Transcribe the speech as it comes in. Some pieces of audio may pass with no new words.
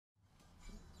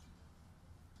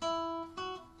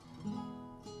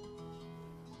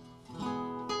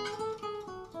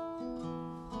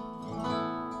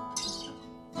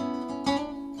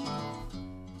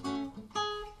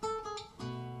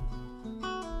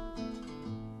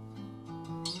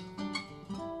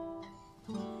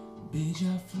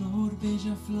Beija-flor,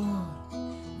 beija-flor,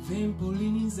 vem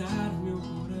polinizar meu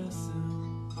coração.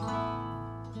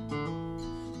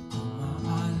 Com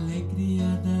a alegria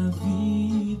da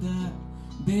vida.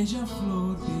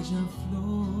 Beija-flor,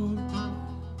 beija-flor.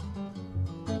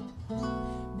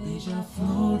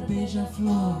 Beija-flor,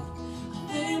 beija-flor,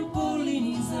 vem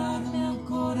polinizar meu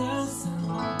coração.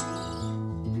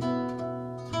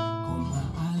 Com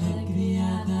a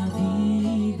alegria da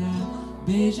vida.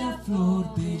 Beija-flor,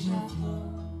 beija-flor.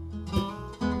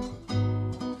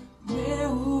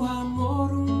 Meu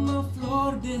amor, uma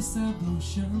flor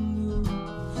desabrochando,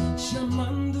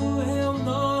 chamando eu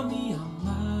nome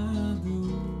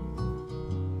amado.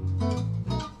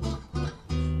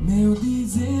 Meu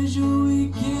desejo é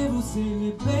que você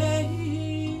me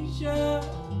beija.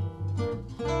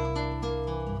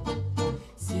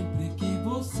 Sempre que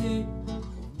você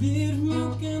ouvir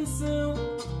minha canção,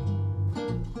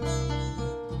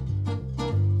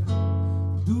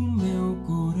 do meu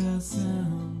coração,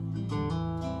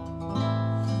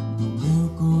 do meu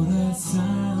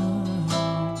coração,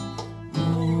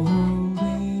 oh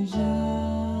beija-flor.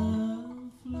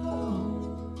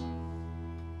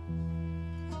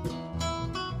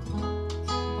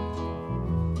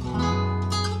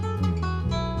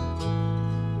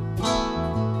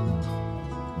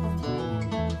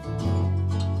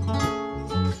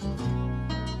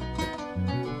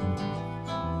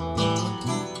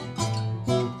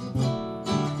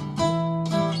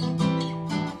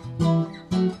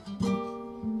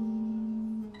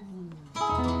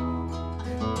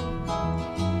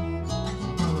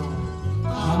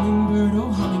 Hummingbird,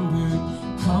 oh hummingbird,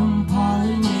 come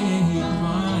pollinate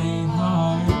my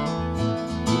heart.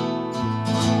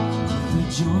 The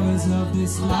joys of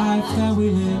this life that we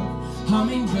live.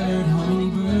 Hummingbird,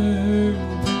 hummingbird.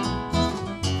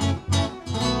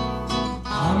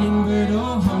 Hummingbird,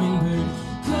 oh hummingbird,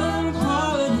 come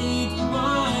pollinate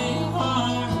my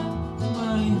heart.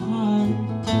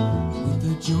 With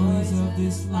the joys of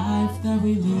this life that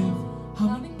we live.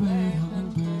 Hummingbird,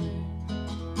 hummingbird.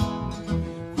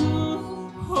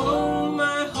 Oh,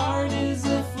 my heart is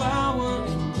a flower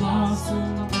in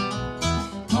blossom,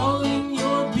 calling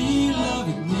your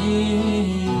beloved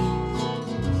name.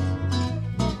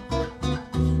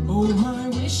 Oh, my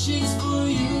wish is for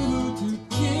you to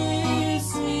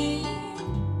kiss me.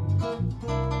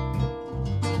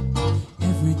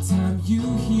 Every time you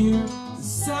hear the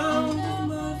sound of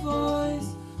my voice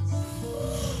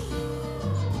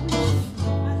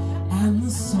and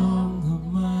the song of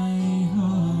my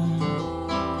heart,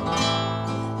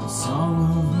 the song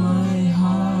of my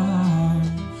heart,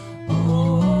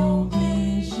 oh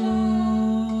beija-flor.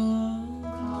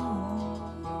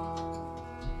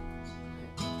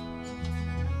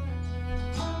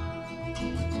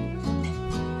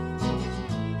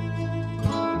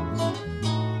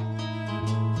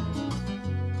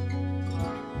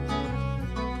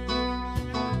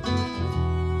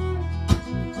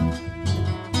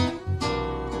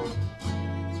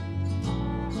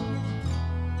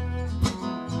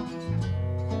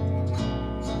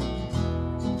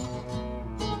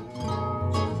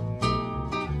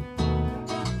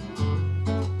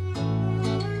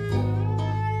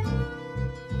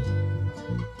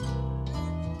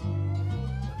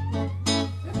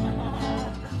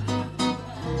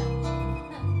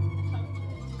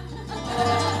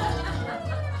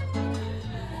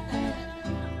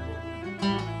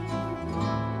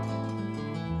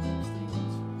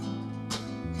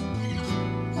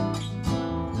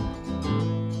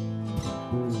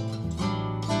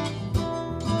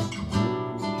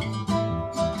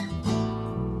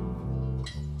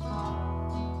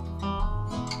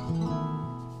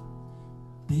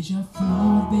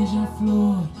 Beija-flor,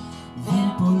 beija-flor, vem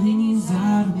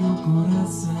polinizar meu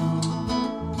coração.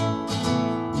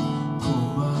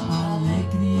 Com a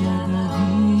alegria da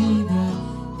vida.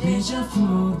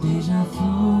 Beija-flor,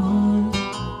 beija-flor.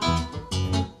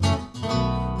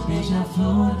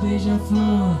 Beija-flor,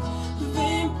 beija-flor,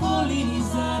 vem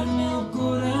polinizar meu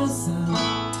coração.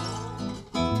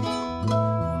 Com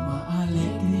a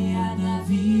alegria da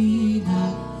vida.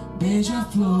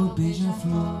 Beija-flor,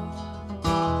 beija-flor.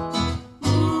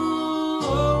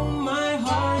 Oh, my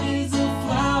heart is a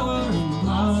flower in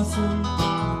blossom,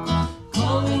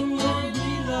 calling your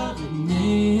beloved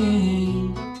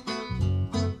name.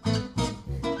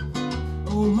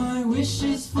 Oh, my wish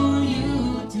is for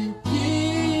you to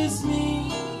kiss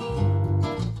me.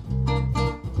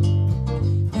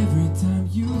 Every time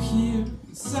you hear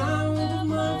the sound of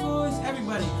my voice,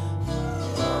 everybody.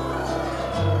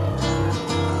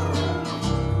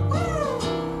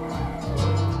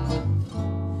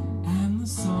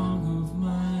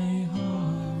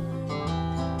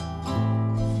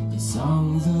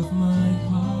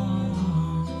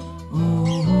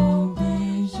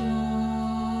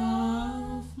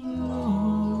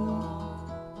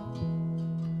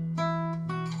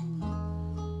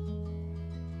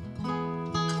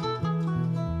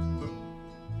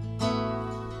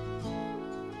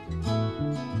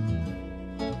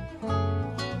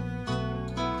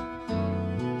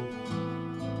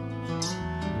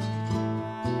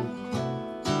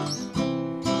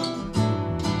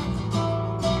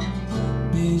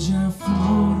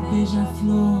 Beija-flor,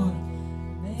 beija-flor,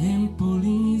 vem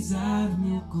polinizar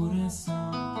meu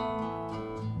coração.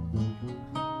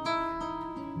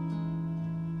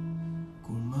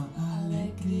 Com a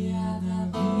alegria da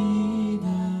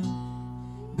vida.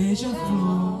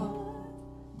 Beija-flor,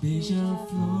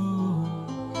 beija-flor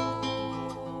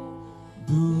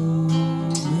do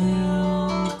meu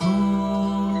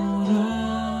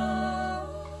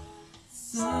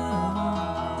coração.